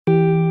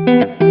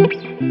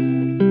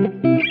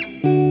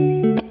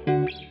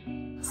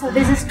So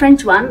this is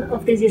trench 1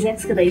 of this year's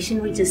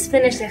excavation. We just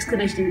finished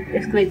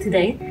excavate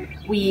today.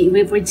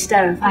 We've reached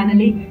there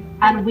finally,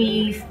 and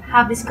we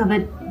have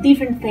discovered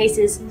different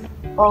phases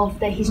of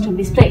the history of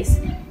this place.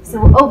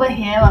 So over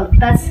here, well,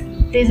 this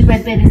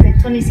red bit is the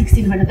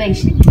 2016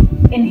 renovation.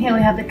 In here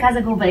we have the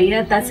Casa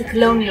Gouveia, that's a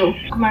colonial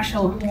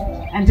commercial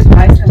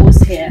enterprise that was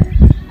here,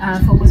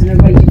 focused on a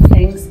range of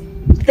things.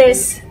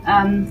 This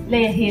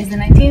layer here is the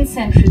 19th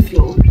century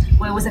floor,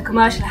 where it was a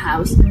commercial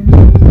house,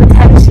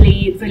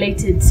 potentially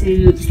related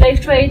to the slave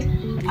trade,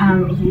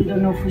 we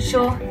don't know for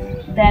sure.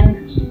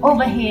 Then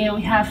over here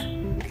we have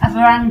a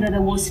veranda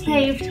that was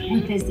paved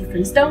with these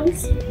different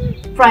stones.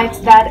 Prior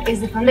to that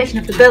is the foundation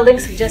of the building,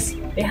 so just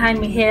behind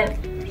me here,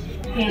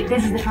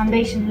 this is the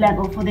foundation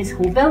level for this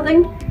whole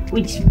building,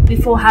 which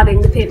before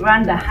having the paved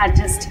veranda had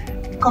just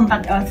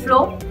compact earth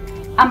floor.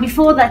 And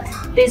before that,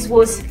 this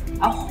was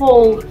a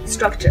whole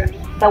structure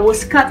that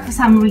was cut for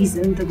some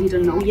reason that we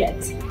don't know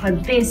yet.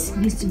 But this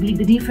used to be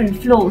the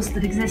different floors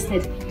that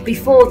existed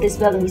before this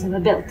building was ever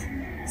built.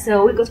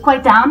 So we got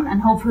quite down,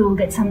 and hopefully we'll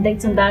get some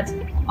dates on that,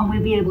 and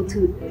we'll be able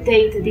to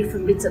date the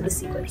different bits of the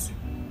sequence.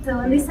 So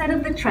on this side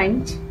of the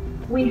trench,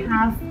 we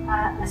have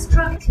a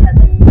structure that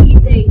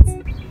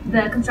predates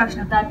the construction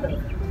of that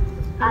building.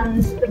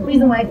 And the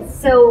reason why it's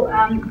so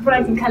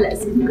bright in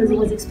colours is because it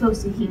was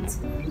exposed to heat.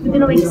 We don't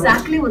know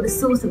exactly what the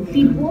source of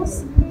heat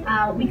was.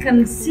 We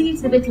can see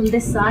it a bit on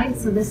this side,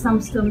 so there's some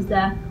stones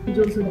there which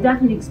are also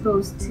definitely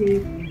exposed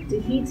to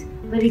heat,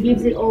 but it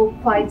gives it all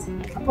quite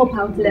a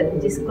pop-out look,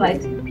 which is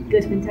quite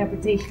good for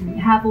interpretation. We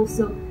have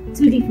also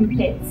two different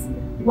pits.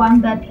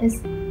 One that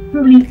is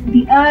probably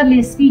the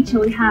earliest feature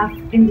we have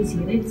in this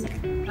unit,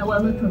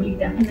 well, not probably,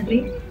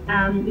 definitely,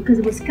 because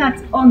it was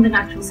cut on the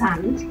natural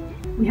sand.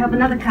 We have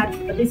another cut,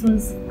 but this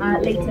one's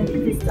later,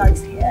 this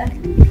starts here.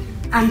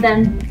 And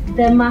then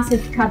the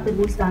massive cut that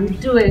was done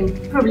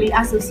during, probably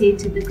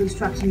associated with the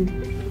construction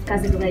of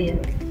Casa Gouveia.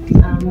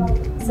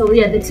 So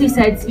yeah, the two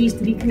sides used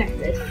to be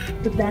connected,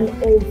 but then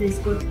all this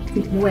got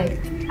taken away.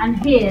 And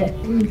here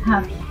we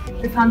have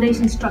the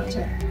foundation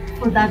structure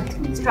for that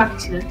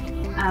structure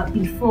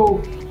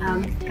before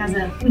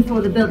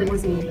the building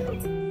was even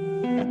built.